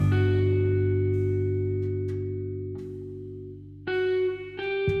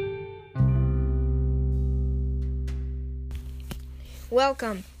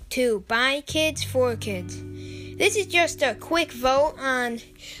welcome to By Kids for Kids. This is just a quick vote on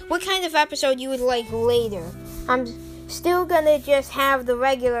what kind of episode you would like later. I'm still gonna just have the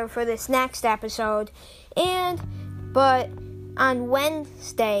regular for this next episode, but on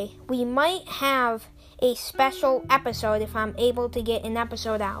Wednesday we might have a special episode if I'm able to get an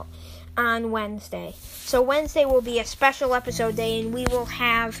episode out on Wednesday. So Wednesday will be a special episode day, and we will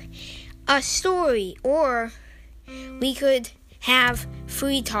have a story, or we could have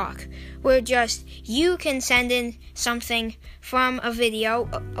free talk, where just you can send in something from a video.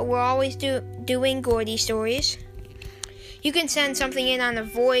 We're always doing Gordy stories. You can send something in on a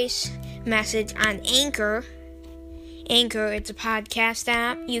voice message on Anchor. Anchor, it's a podcast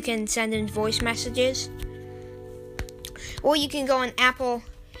app. You can send in voice messages. Or you can go on Apple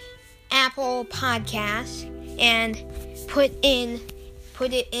Podcasts and put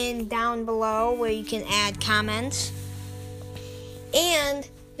it in down below where you can add comments. And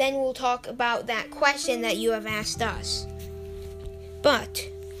then we'll talk about that question that you have asked us. But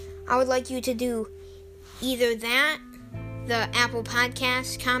I would like you to do either that, the Apple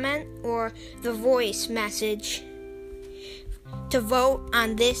Podcast comment, or the voice message to vote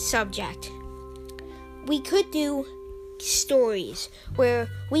on this subject. We could do stories where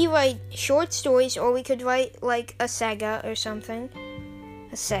we write short stories, or we could write like a saga or something.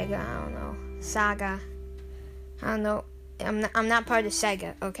 A saga, I don't know. Saga. I don't know. I'm not part of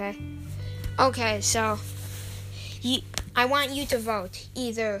Sega, okay? Okay, so I want you to vote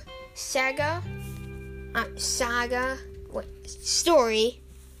either saga, story,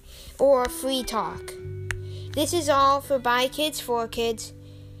 or free talk. This is all for By Kids for Kids.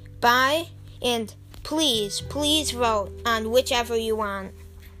 Bye, and please vote on whichever you want.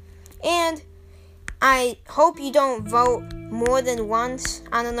 And I hope you don't vote more than once.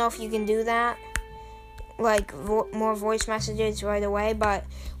 I don't know if you can do that, like more voice messages right away, but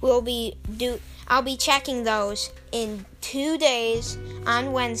I'll be checking those in 2 days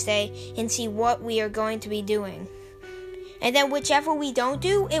on Wednesday and see what we are going to be doing. And then whichever we don't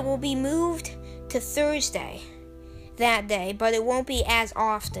do, it will be moved to Thursday that day, but it won't be as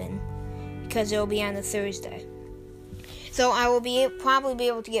often because it will be on a Thursday. So I will probably be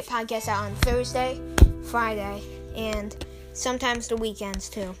able to get podcasts out on Thursday, Friday, and sometimes the weekends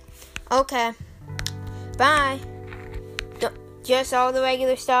too. Okay. Bye. Just all the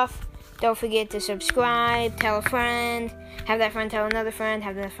regular stuff. Don't forget to subscribe, tell a friend, have that friend tell another friend,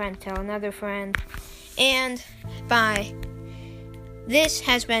 have that friend tell another friend. And bye. This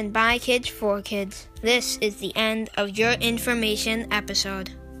has been By Kids for Kids. This is the end of your information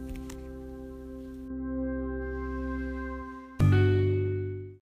episode.